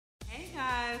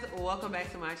welcome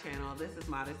back to my channel. This is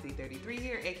Modesty33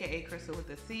 here, aka Crystal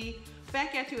with a C.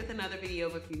 Back at you with another video.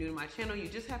 But if you're new to my channel, you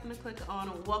just happen to click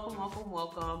on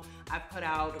welcome. I put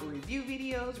out review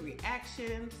videos,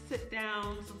 reactions, sit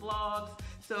downs, vlogs.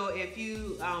 So if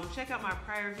you check out my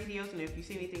prior videos and if you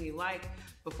see anything you like,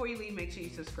 before you leave, make sure you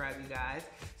subscribe, you guys.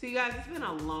 So you guys, it's been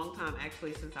a long time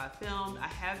actually since I filmed. I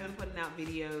have been putting out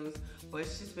videos, but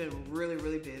it's just been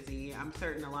really busy. I'm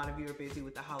certain a lot of you are busy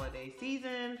with the holiday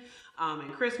season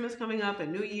and Christmas coming up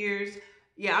and New Year's.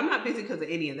 Yeah, I'm not busy because of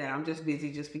any of that. I'm just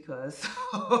busy just because.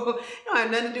 So, it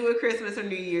had nothing to do with Christmas or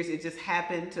New Year's. It just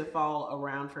happened to fall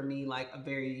around for me like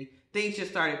things just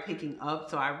started picking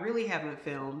up. So I really haven't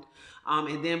filmed.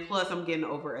 And then plus I'm getting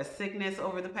over a sickness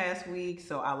over the past week.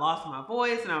 So I lost my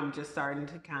voice and I'm just starting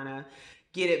to kind of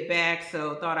get it back.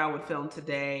 So thought I would film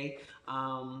today.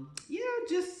 Yeah,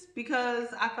 just because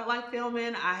I felt like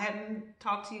filming. I hadn't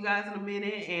talked to you guys in a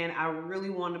minute and I really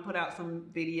wanted to put out some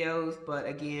videos. But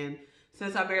again,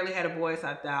 since I barely had a voice,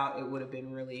 I thought it would have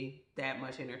been really that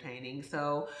much entertaining.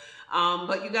 So,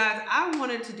 but you guys, I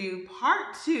wanted to do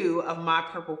part 2 of my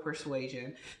purple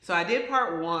persuasion. So I did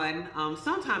part 1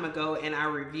 some time ago and I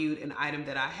reviewed an item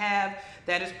that I have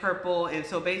that is purple. And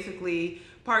so basically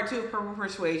part 2 of purple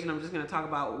persuasion, I'm just going to talk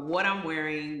about what I'm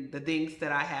wearing, the things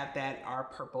that I have that are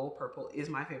purple. Purple is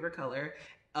my favorite color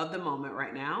of the moment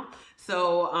right now.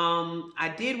 So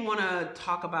I did want to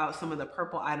talk about some of the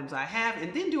purple items I have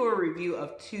and then do a review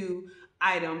of 2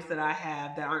 items that I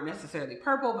have that aren't necessarily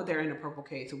purple, but they're in the purple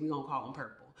case, so we're gonna call them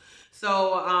purple.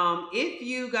 So if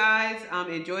you guys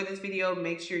enjoy this video,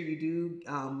 make sure you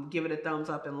do give it a thumbs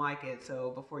up and like it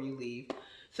so before you leave.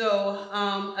 So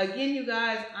again, you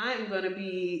guys, I'm going to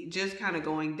be just kind of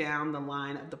going down the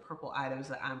line of the purple items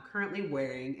that I'm currently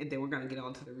wearing, and then we're going to get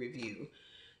on to the review.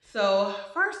 So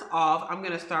first off, I'm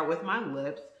going to start with my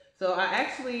lips. So I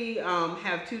actually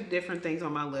have 2 different things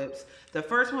on my lips. The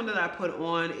first one that I put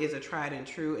on is a tried and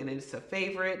true, and it's a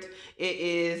favorite. It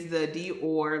is the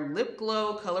Dior Lip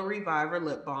Glow Color Reviver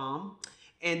Lip Balm.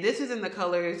 And this is in the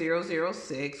color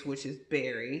 006, which is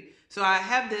berry. So I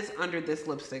have this under this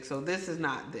lipstick. So this is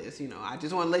not this, you know. I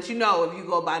just want to let you know if you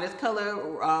go buy this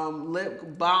color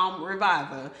lip balm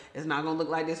reviver, it's not going to look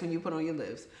like this when you put on your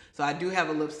lips. So I do have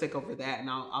a lipstick over that, and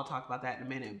I'll talk about that in a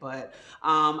minute. But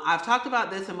I've talked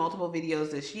about this in multiple videos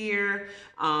this year.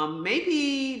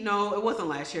 Maybe, no, it wasn't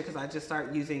last year because I just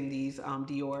started using these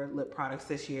Dior lip products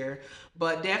this year.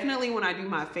 But definitely when I do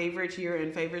my favorites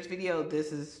year-end favorites video,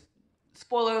 this is...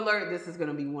 spoiler alert, this is going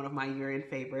to be one of my year-end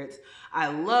favorites. I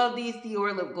love these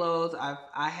Dior lip glows.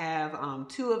 I have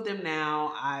 2 of them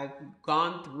now. I've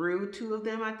gone through 2 of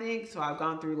them, I think. So I've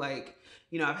gone through like,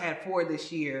 you know, I've had 4 this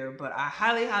year, but I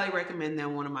highly recommend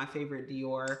them. One of my favorite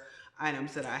Dior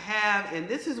items that I have. And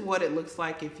this is what it looks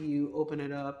like if you open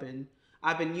it up. And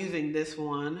I've been using this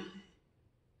one.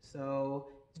 So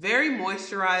it's very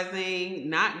moisturizing,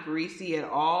 not greasy at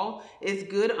all. It's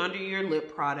good under your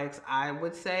lip products, I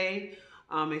would say,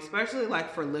 especially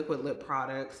like for liquid lip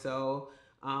products. So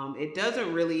it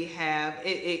doesn't really have,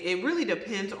 it really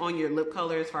depends on your lip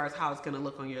color as far as how it's going to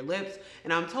look on your lips.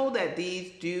 And I'm told that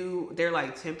these they're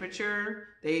like temperature.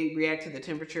 They react to the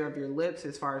temperature of your lips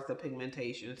as far as the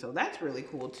pigmentation. So that's really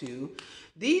cool too.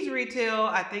 These retail,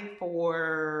 I think,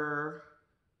 for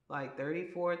like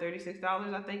 $34,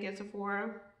 $36, I think, at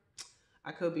Sephora.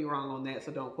 I could be wrong on that,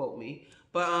 so don't quote me.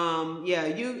 But yeah,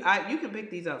 you can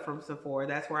pick these up from Sephora.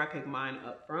 That's where I picked mine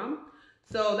up from.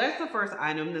 So that's the first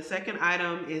item. The second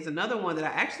item is another one that I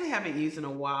actually haven't used in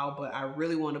a while, but I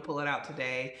really want to pull it out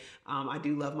today. I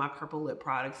do love my purple lip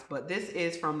products, but this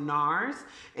is from NARS,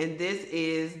 and this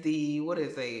is the, what do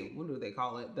they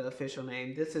call it? The official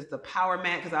name. This is the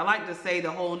Powermatte, because I like to say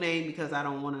the whole name because I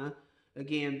don't want to,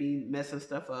 again, be messing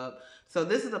stuff up. So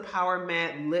this is the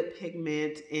Powermatte Lip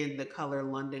Pigment in the color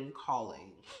London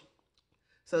Calling.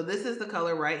 So this is the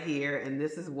color right here, and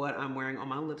this is what I'm wearing on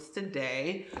my lips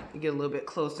today. Get a little bit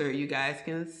closer, you guys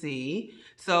can see.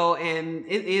 So, and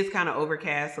it is kind of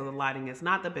overcast, so the lighting is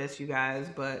not the best, you guys,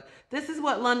 but this is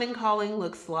what London Calling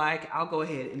looks like. I'll go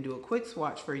ahead and do a quick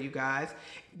swatch for you guys.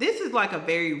 This is like a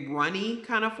very runny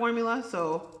kind of formula,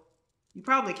 so you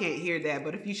probably can't hear that,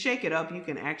 but if you shake it up, you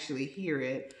can actually hear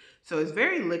it. So it's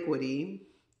very liquidy.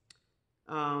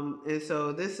 And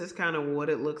so this is kind of what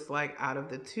it looks like out of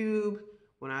the tube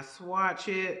when I swatch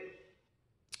it.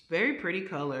 Very pretty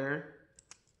color.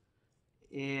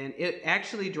 And it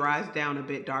actually dries down a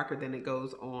bit darker than it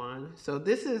goes on. So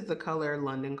this is the color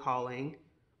London Calling.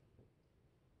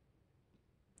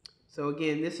 So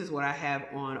again, this is what I have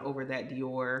on over that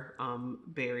Dior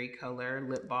berry color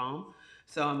lip balm.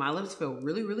 So my lips feel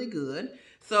really, really good.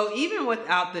 So even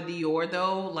without the Dior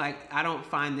though, like I don't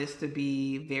find this to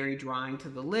be very drying to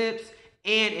the lips.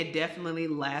 And it definitely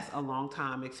lasts a long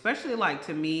time, especially like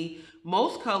to me,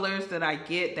 most colors that I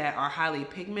get that are highly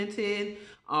pigmented,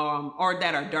 or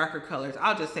that are darker colors.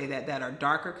 I'll just say that are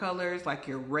darker colors, like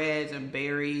your reds and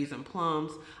berries and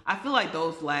plums. I feel like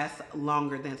those last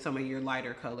longer than some of your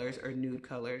lighter colors or nude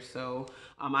colors. So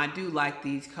I do like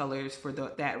these colors for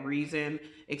that reason.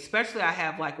 Especially I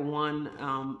have like one,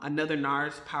 another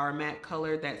NARS Powermatte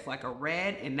color that's like a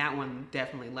red, and that one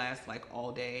definitely lasts like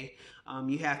all day.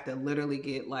 You have to literally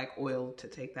get like oil to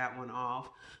take that one off.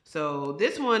 So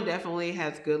this one definitely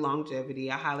has good longevity.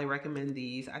 I highly recommend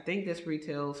these. I think this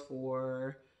retails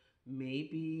for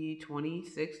maybe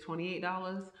 $26,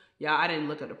 $28. Yeah, I didn't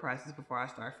look up the prices before I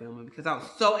started filming because I was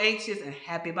so anxious and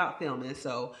happy about filming.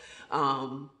 So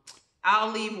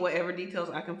I'll leave whatever details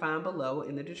I can find below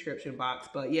in the description box.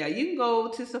 But yeah, you can go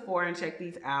to Sephora and check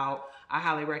these out. I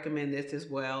highly recommend this as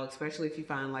well, especially if you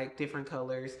find like different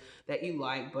colors that you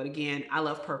like. But again, I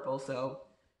love purple, so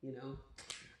you know,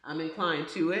 I'm inclined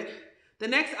to it. The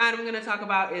next item I'm going to talk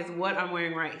about is what I'm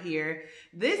wearing right here.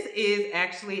 This is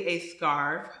actually a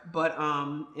scarf, but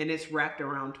and it's wrapped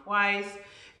around twice.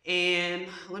 And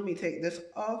let me take this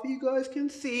off. You guys can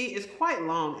see it's quite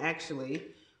long actually.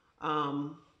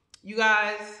 You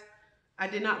guys, I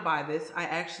did not buy this. I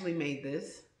actually made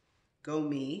this. Go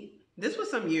me. This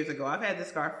was some years ago. I've had this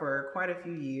scarf for quite a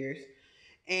few years.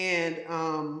 And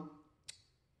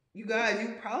you guys,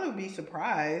 you'd probably be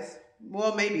surprised.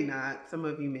 Well, maybe not. Some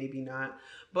of you maybe not.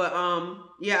 But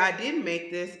yeah, I did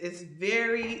make this. It's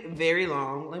very, very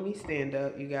long. Let me stand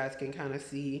up. You guys can kind of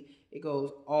see it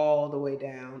goes all the way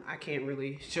down. I can't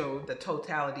really show the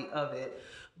totality of it.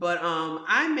 But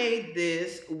I made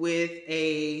this with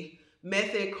a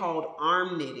method called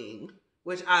arm knitting,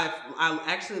 which I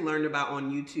actually learned about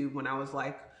on YouTube when I was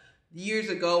like years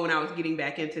ago when I was getting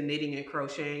back into knitting and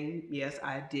crocheting. Yes,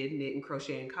 I did knit and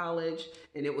crochet in college,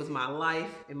 and it was my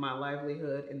life and my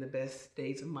livelihood and the best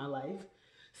days of my life.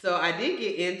 So I did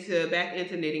get back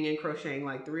into knitting and crocheting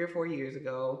like 3 or 4 years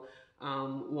ago.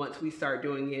 Once we start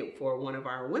doing it for one of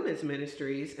our women's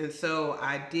ministries. And so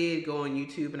I did go on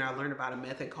YouTube and I learned about a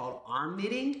method called arm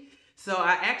knitting. So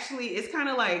it's kind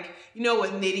of like, you know,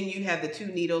 with knitting, you have the 2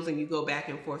 needles and you go back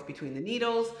and forth between the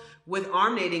needles. With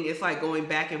arm knitting, it's like going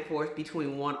back and forth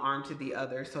between one arm to the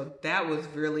other. So that was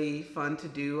really fun to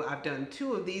do. I've done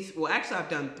 2 of these. Well, actually, I've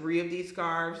done 3 of these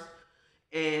scarves.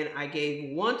 And I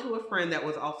gave one to a friend that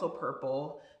was also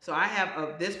purple. So I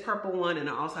have this purple one and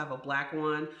I also have a black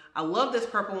one. I love this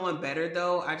purple one better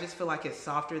though. I just feel like it's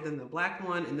softer than the black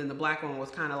one. And then the black one was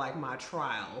kind of like my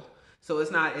trial. So it's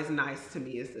not as nice to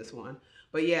me as this one.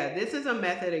 But yeah, this is a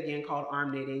method again called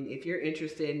arm knitting. If you're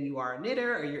interested and you are a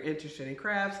knitter or you're interested in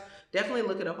crafts, definitely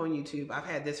look it up on YouTube. I've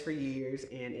had this for years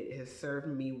and it has served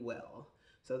me well.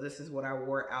 So this is what I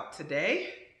wore out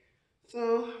today.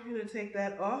 So I'm gonna take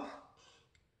that off.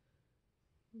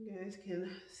 You guys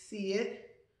can see it.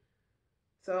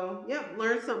 So, yep,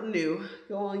 learn something new.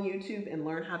 Go on YouTube and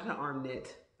learn how to arm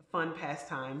knit. A fun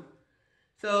pastime.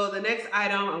 So the next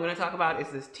item I'm going to talk about is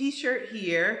this t-shirt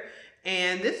here.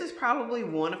 And this is probably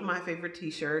one of my favorite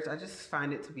t-shirts. I just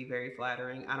find it to be very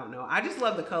flattering. I don't know. I just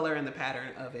love the color and the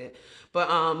pattern of it.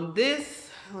 But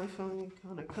this, if I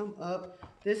kind of come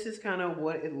up, this is kind of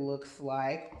what it looks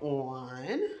like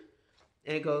on.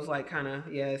 And it goes like kind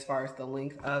of, yeah, as far as the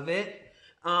length of it.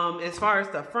 As far as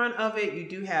the front of it, you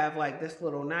do have like this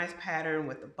little nice pattern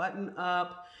with the button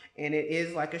up, and it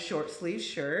is like a short sleeve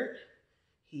shirt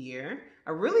here.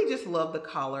 I really just love the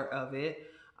collar of it.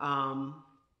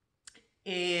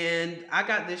 And I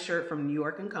got this shirt from New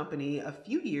York and Company a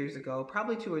few years ago,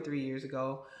 probably 2 or 3 years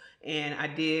ago. And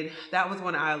that was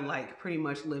when I like pretty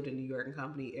much lived in New York and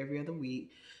Company every other week.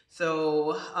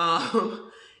 So,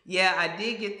 yeah, I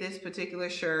did get this particular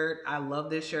shirt. I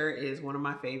love this shirt. It is one of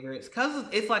my favorites because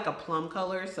it's like a plum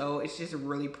color. So it's just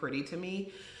really pretty to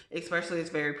me, especially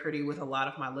it's very pretty with a lot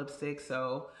of my lipsticks.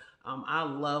 So I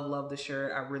love the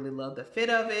shirt. I really love the fit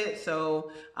of it.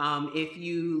 So if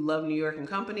you love New York and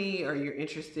Company or you're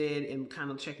interested in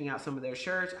kind of checking out some of their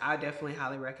shirts, I definitely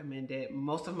highly recommend it.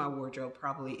 Most of my wardrobe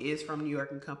probably is from New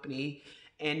York and Company.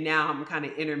 And now I'm kind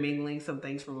of intermingling some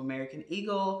things from American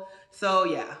Eagle. So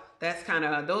yeah, those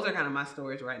are kind of my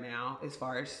stories right now as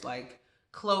far as like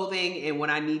clothing. And when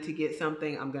I need to get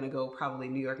something, I'm going to go probably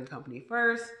New York and Company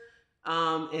first.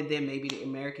 And then maybe the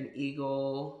American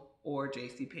Eagle or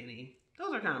JCPenney.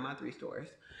 Those are kind of my 3 stores.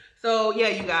 So yeah,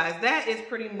 you guys, that is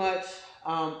pretty much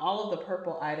all of the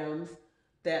purple items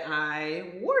that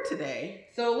I wore today.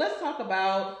 So let's talk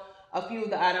about a few of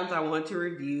the items I want to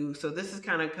review. So this is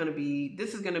kind of going to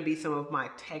be some of my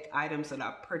tech items that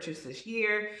I purchased this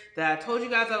year that I told you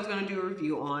guys I was going to do a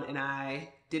review on, and I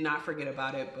did not forget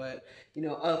about it. But you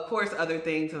know, of course, other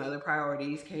things and other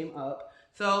priorities came up.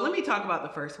 So let me talk about the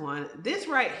first one. This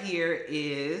right here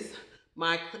is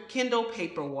my Kindle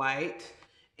Paperwhite,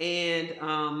 and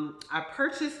I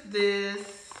purchased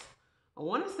this, I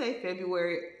want to say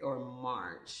February or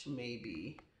March,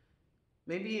 maybe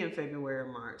in February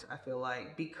or March, I feel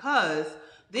like, because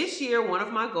this year one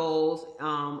of my goals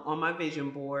on my vision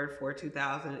board for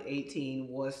 2018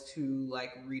 was to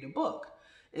like read a book.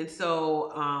 And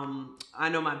so I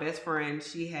know my best friend,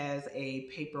 she has a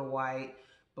Paperwhite,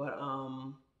 but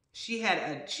she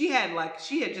had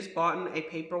just bought a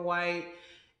Paperwhite,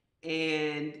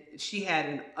 and she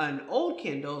had an old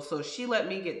Kindle, so she let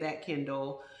me get that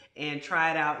Kindle and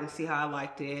try it out and see how I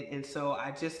liked it. And so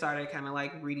I just started kind of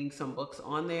like reading some books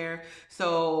on there.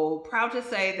 So proud to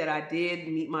say that I did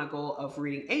meet my goal of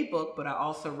reading a book, but I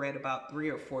also read about 3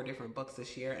 or 4 different books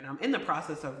this year, and I'm in the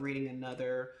process of reading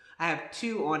another. I have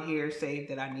 2 on here saved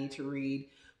that I need to read,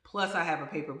 plus I have a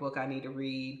paper book I need to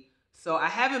read. So I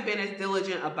haven't been as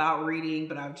diligent about reading,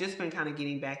 but I've just been kind of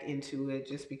getting back into it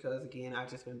just because, again, I've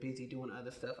just been busy doing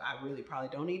other stuff I really probably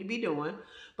don't need to be doing.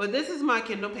 But this is my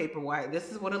Kindle Paperwhite.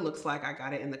 This is what it looks like. I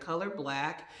got it in the color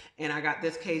black, and I got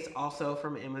this case also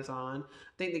from Amazon.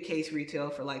 I think the case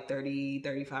retailed for like $30,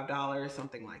 $35,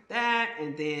 something like that.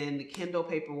 And then the Kindle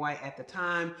Paperwhite at the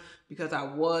time, because I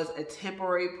was a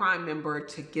temporary Prime member,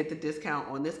 to get the discount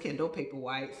on this Kindle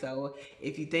Paperwhite. So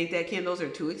if you think that Kindles are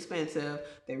too expensive,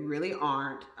 they really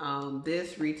aren't.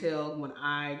 This retailed when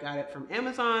I got it from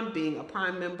Amazon, being a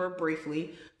Prime member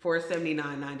briefly, for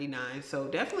 $79.99. So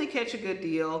definitely catch a good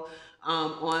deal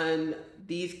on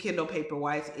these Kindle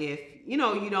Paperwhites if you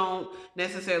don't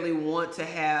necessarily want to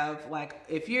have, like,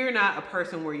 if you're not a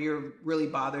person where you're really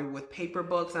bothered with paper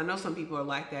books. I know some people are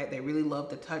like that. They really love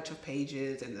the touch of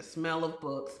pages and the smell of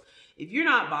books. If you're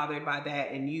not bothered by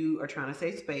that and you are trying to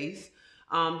save space,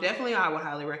 definitely I would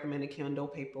highly recommend a Kindle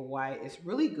Paperwhite. It's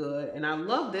really good, and I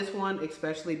love this one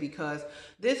especially because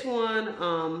this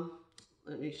one,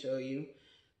 let me show you.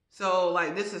 So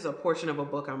like this is a portion of a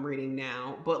book I'm reading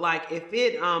now, but like if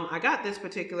it, I got this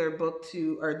particular book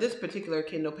this particular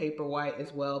Kindle Paperwhite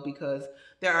as well, because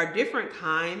there are different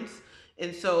kinds.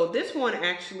 And so this one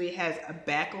actually has a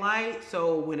backlight.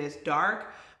 So when it's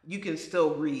dark, you can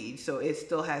still read. So it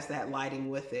still has that lighting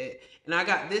with it. And I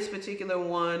got this particular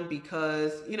one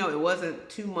because, it wasn't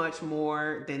too much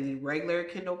more than the regular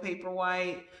Kindle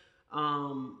Paperwhite.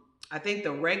 I think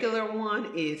the regular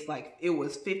one is like, it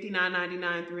was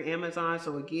 $59.99 through Amazon.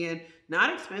 So again,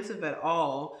 not expensive at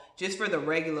all, just for the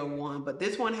regular one. But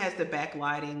this one has the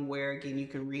backlighting where, again, you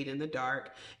can read in the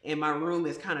dark. And my room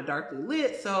is kind of darkly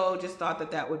lit, so just thought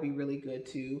that that would be really good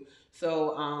too.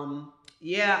 So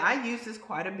yeah, I use this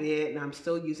quite a bit, and I'm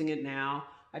still using it now.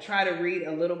 I try to read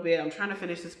a little bit. I'm trying to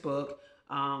finish this book.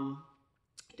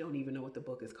 Don't even know what the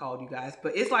book is called, you guys,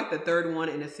 but it's like the 3rd one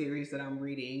in a series that I'm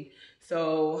reading.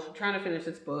 So I'm trying to finish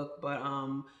this book, but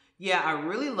yeah, I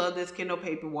really love this Kindle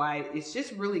Paperwhite. It's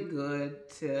just really good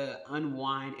to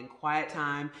unwind in quiet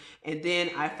time. And then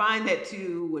I find that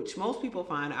too, which most people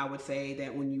find, I would say,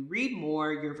 that when you read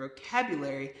more, your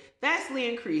vocabulary vastly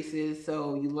increases.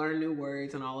 So you learn new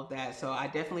words and all of that. So I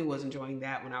definitely was enjoying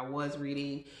that when I was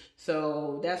reading.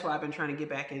 So that's why I've been trying to get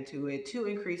back into it, to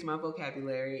increase my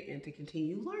vocabulary and to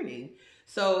continue learning.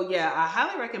 So yeah, I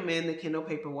highly recommend the Kindle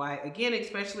Paperwhite. Again,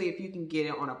 especially if you can get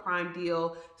it on a Prime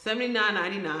deal.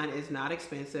 $79.99 is not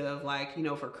expensive. Like,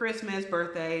 for Christmas,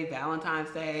 birthday,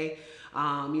 Valentine's Day,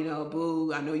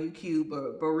 boo, I know you cute,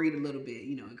 but read a little bit,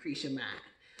 increase your mind.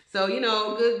 So,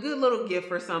 good little gift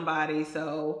for somebody.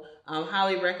 So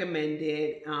highly recommend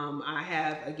it. I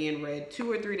have, again, read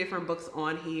 2 or 3 different books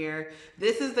on here.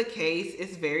 This is the case.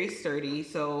 It's very sturdy.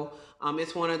 So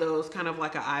it's one of those kind of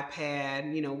like an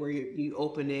iPad, where you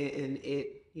open it and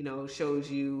it,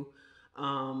 shows you,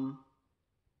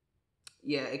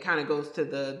 yeah, it kind of goes to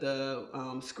the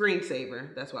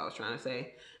screensaver. That's what I was trying to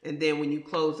say. And then when you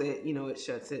close it, it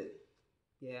shuts it.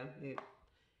 Yeah,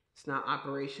 it's not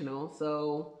operational.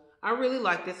 So I really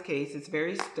like this case. It's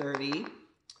very sturdy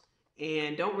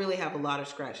and don't really have a lot of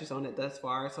scratches on it thus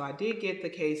far. So I did get the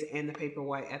case and the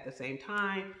Paperwhite at the same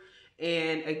time.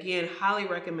 And again, highly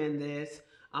recommend this.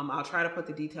 I'll try to put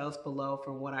the details below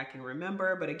from what I can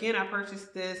remember. But again, I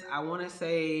purchased this, I want to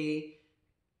say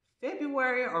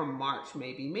February or March,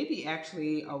 maybe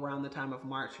actually around the time of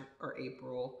March or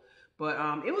April.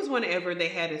 But it was whenever they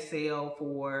had a sale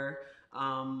for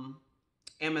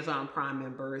Amazon Prime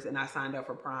members, and I signed up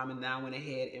for Prime, and then I went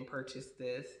ahead and purchased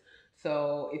this.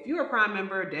 So if you're a Prime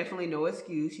member, definitely no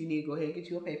excuse. You need to go ahead and get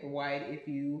you a Paperwhite. If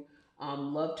you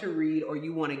love to read or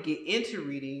you want to get into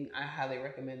reading, I highly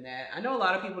recommend that. I know a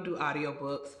lot of people do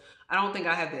audiobooks. I don't think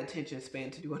I have the attention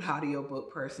span to do an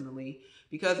audiobook personally,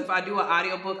 because if I do an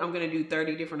audiobook, I'm going to do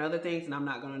 30 different other things and I'm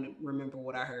not going to remember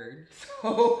what I heard.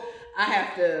 So I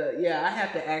have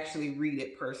to actually read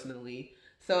it personally.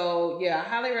 So yeah, I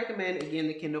highly recommend, again,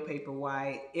 the Kindle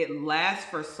Paperwhite. It lasts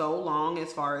for so long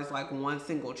as far as like one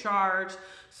single charge.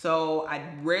 So I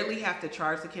rarely have to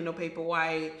charge the Kindle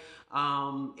Paperwhite.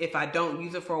 If I don't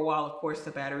use it for a while, of course,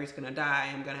 the battery's going to die.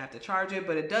 I'm going to have to charge it,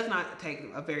 but it does not take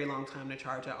a very long time to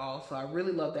charge at all. So I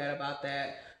really love that,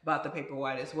 about the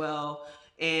Paperwhite as well.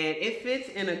 And it fits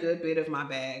in a good bit of my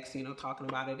bags, you know, talking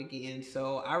about it again.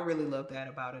 So I really love that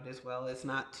about it as well. It's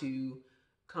not too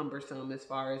cumbersome as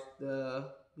far as the,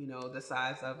 you know, the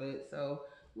size of it. So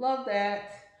love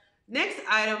that. Next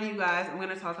item, you guys, I'm going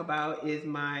to talk about is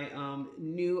my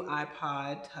new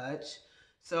iPod Touch.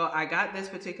 So I got this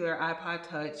particular iPod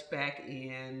Touch back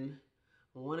in,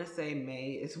 I want to say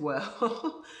May as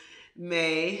well.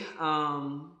 May,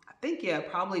 I think, yeah,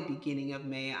 probably beginning of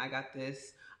May, I got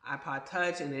this iPod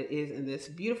Touch, and it is in this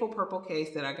beautiful purple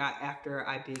case that I got after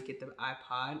I did get the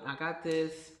iPod. I got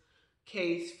this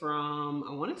case from,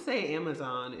 I want to say,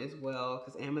 Amazon as well,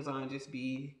 because Amazon just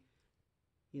be,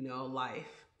 you know, life.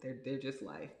 They're just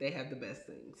life. They have the best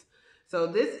things. So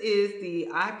this is the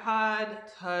iPod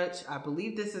Touch. I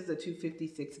believe this is a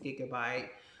 256 gigabyte.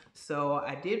 So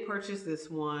I did purchase this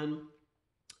one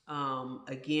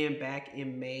again back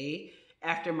in May,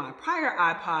 after my prior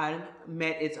iPod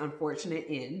met its unfortunate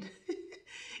end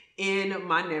in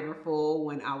my Neverfull,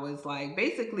 when I was like,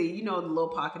 basically, you know, the little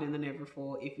pocket in the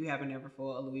Neverfull, if you have a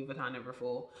Neverfull, a Louis Vuitton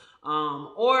Neverfull,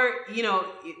 or, you know,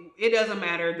 it doesn't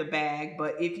matter the bag,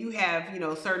 but if you have, you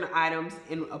know, certain items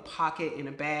in a pocket in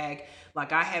a bag,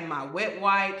 like I had my wet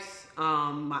wipes,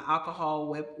 my alcohol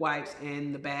wet wipes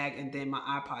in the bag, and then my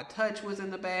iPod Touch was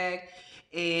in the bag.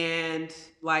 And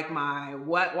like my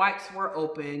wet wipes were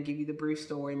open, give you the brief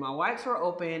story. My wipes were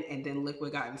open and then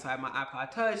liquid got inside my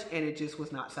iPod Touch and it just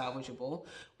was not salvageable,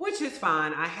 which is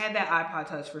fine. I had that iPod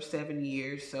Touch for 7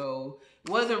 years, so it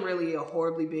wasn't really a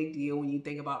horribly big deal when you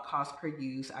think about cost per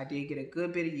use. I did get a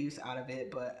good bit of use out of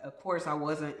it, but of course I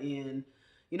wasn't in,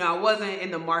 you know, I wasn't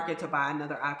in the market to buy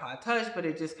another iPod Touch, but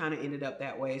it just kind of ended up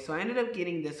that way. So I ended up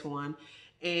getting this one,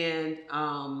 and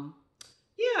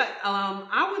yeah,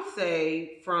 I would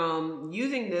say from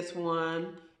using this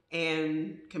one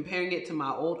and comparing it to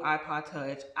my old iPod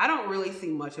Touch, I don't really see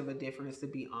much of a difference, to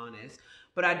be honest.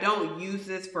 But I don't use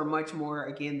this for much more,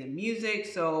 again, than music.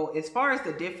 So as far as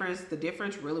the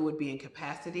difference really would be in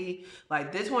capacity.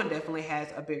 Like this one definitely has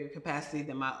a bigger capacity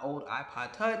than my old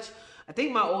iPod Touch. I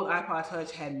think my old iPod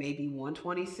Touch had maybe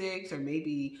 126 or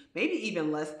maybe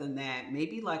even less than that,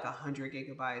 maybe like 100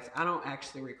 gigabytes. I don't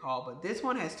actually recall, but this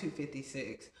one has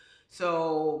 256.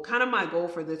 So kind of my goal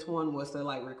for this one was to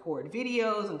like record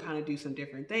videos and kind of do some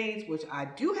different things, which I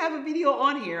do have a video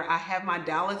on here. I have my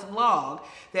Dallas vlog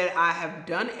that I have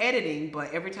done editing,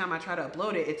 but every time I try to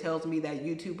upload it, it tells me that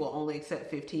YouTube will only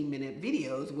accept 15-minute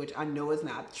videos, which I know is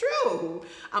not true.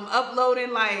 I'm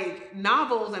uploading like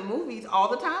novels and movies all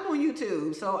the time on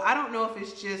YouTube. So I don't know if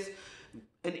it's just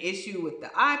an issue with the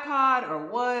iPod or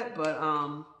what, but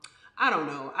I don't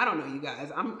know, you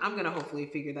guys. I'm gonna hopefully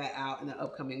figure that out in the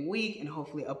upcoming week and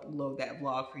hopefully upload that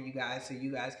vlog for you guys so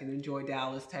you guys can enjoy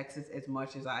Dallas, Texas as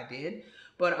much as I did.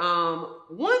 But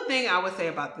one thing I would say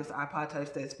about this iPod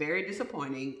Touch that's very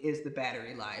disappointing is the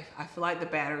battery life. I feel like the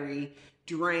battery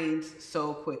drains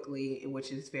so quickly,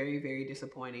 which is very, very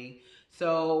disappointing.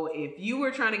 So if you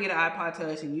were trying to get an iPod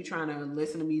Touch and you're trying to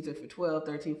listen to music for 12,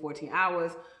 13, 14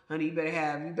 hours, honey, you better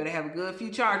have a good few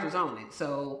chargers on it.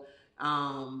 So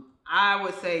I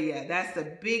would say, yeah, that's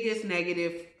the biggest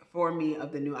negative for me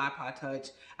of the new iPod Touch.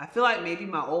 I feel like maybe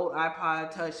my old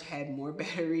iPod Touch had more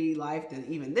battery life than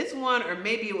even this one, or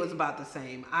maybe it was about the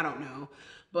same. I don't know.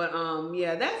 But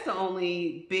yeah, that's the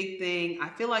only big thing. I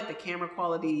feel like the camera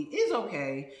quality is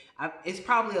okay. It's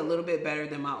probably a little bit better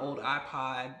than my old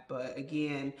iPod, but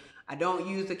again, I don't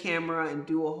use the camera and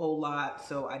do a whole lot,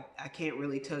 so I can't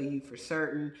really tell you for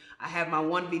certain. I have my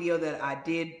one video that I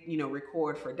did, you know,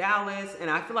 record for Dallas, and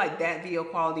I feel like that video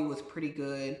quality was pretty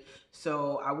good.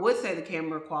 So I would say the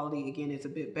camera quality, again, is a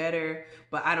bit better,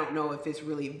 but I don't know if it's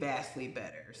really vastly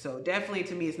better. So definitely,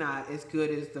 to me, it's not as good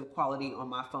as the quality on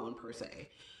my phone per se.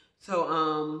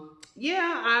 So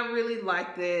yeah, I really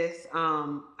like this.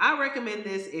 I recommend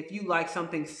this if you like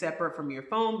something separate from your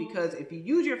phone, because if you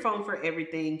use your phone for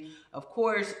everything, of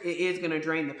course, it is going to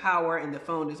drain the power, and the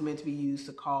phone is meant to be used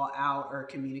to call out or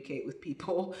communicate with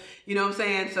people. You know what I'm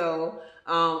saying? So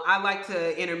I like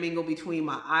to intermingle between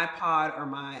my iPod or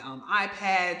my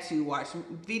iPad to watch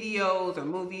videos or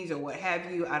movies or what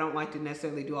have you. I don't like to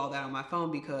necessarily do all that on my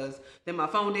phone, because then my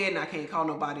phone dead and I can't call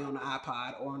nobody on the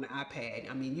iPod or on the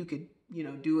iPad. I mean, you could, you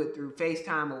know, do it through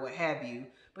FaceTime or what have you,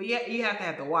 but yeah, you have to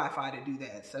have the Wi-Fi to do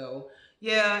that. So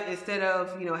yeah, instead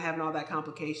of, you know, having all that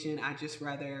complication, I just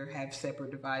rather have separate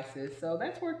devices. So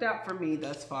that's worked out for me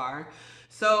thus far.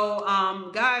 So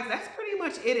guys, that's pretty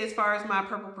much it as far as my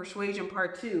Purple Persuasion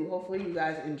part 2. Hopefully you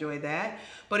guys enjoyed that.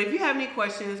 But if you have any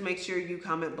questions, make sure you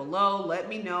comment below. Let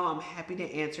me know. I'm happy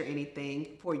to answer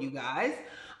anything for you guys.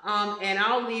 And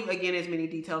I'll leave, again, as many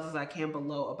details as I can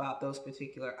below about those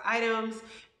particular items.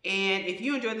 And if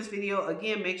you enjoyed this video,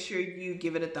 again, make sure you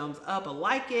give it a thumbs up,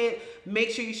 like it.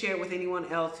 Make sure you share it with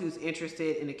anyone else who's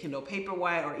interested in a Kindle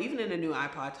Paperwhite or even in a new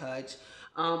iPod Touch.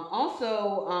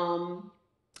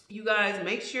 You guys,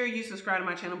 make sure you subscribe to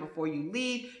my channel before you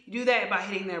leave. You do that by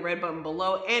hitting that red button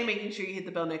below and making sure you hit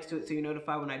the bell next to it so you're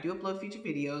notified when I do upload future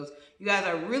videos. You guys,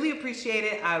 I really appreciate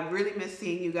it. I really miss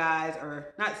seeing you guys,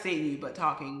 or not seeing you, but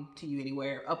talking to you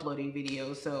anywhere, uploading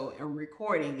videos, so, and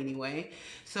recording anyway.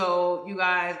 So you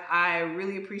guys, I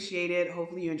really appreciate it.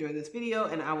 Hopefully you enjoyed this video,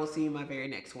 and I will see you in my very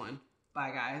next one.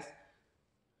 Bye, guys.